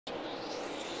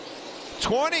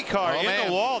20 car in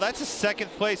the wall. That's a second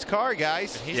place car,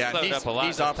 guys. He's up a lot.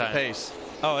 He's off the pace.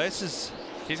 Oh, this is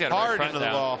he's got hard into the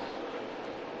wall.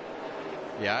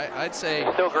 Yeah, I'd say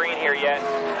still green here yet.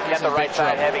 Got the right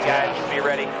side heavy, guys. Be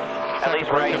ready. At least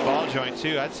right. The ball joint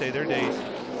too. I'd say their days.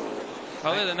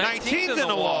 Oh, they're the 19th in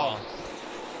the wall.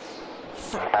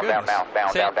 Down.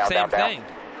 Same thing.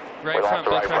 Right front,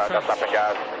 both right front. Something,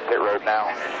 guys. Pit road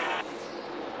now.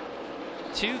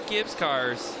 2 Gibbs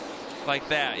cars like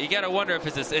that. You got to wonder if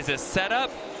it's a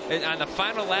setup on the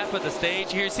final lap of the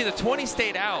stage. Here you see the 20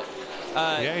 stayed out.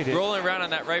 Yeah, he did. Rolling around on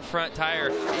that right front tire.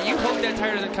 You hope that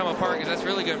tire doesn't come apart because that's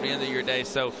really going to be the end of your day.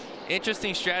 So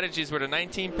interesting strategies where the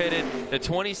 19 pitted, the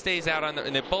 20 stays out on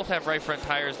and they both have right front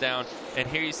tires down. And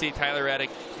here you see Tyler Reddick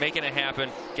making it happen,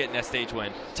 getting that stage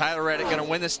win. Tyler Reddick going to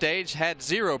win the stage, had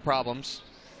 0 problems,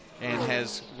 and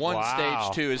has won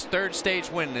stage 2, his 3rd stage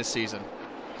win this season.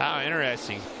 How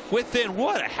interesting. Within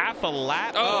what, a half a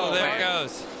lap? Oh, there it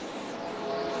goes.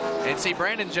 And see,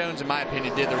 Brandon Jones, in my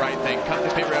opinion, did the right thing. Come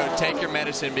to pit road, take your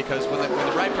medicine, because when the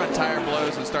right front tire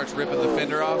blows and starts ripping the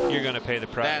fender off, you're going to pay the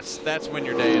price. That's when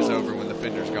your day is over, when the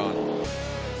fender's gone.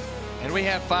 And we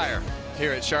have fire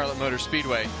here at Charlotte Motor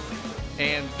Speedway.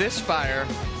 And this fire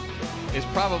is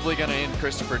probably going to end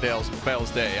Christopher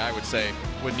Bell's day, I would say.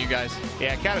 Wouldn't you guys?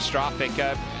 Yeah, catastrophic.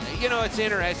 You know, it's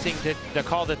interesting that the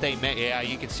call that they made. Yeah,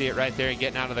 you can see it right there.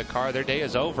 Getting out of the car, their day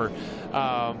is over.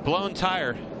 Blown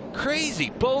tire.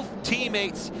 Crazy. Both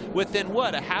teammates within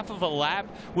what, a half of a lap,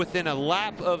 within a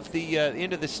lap of the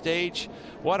end of the stage.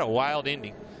 What a wild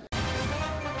ending.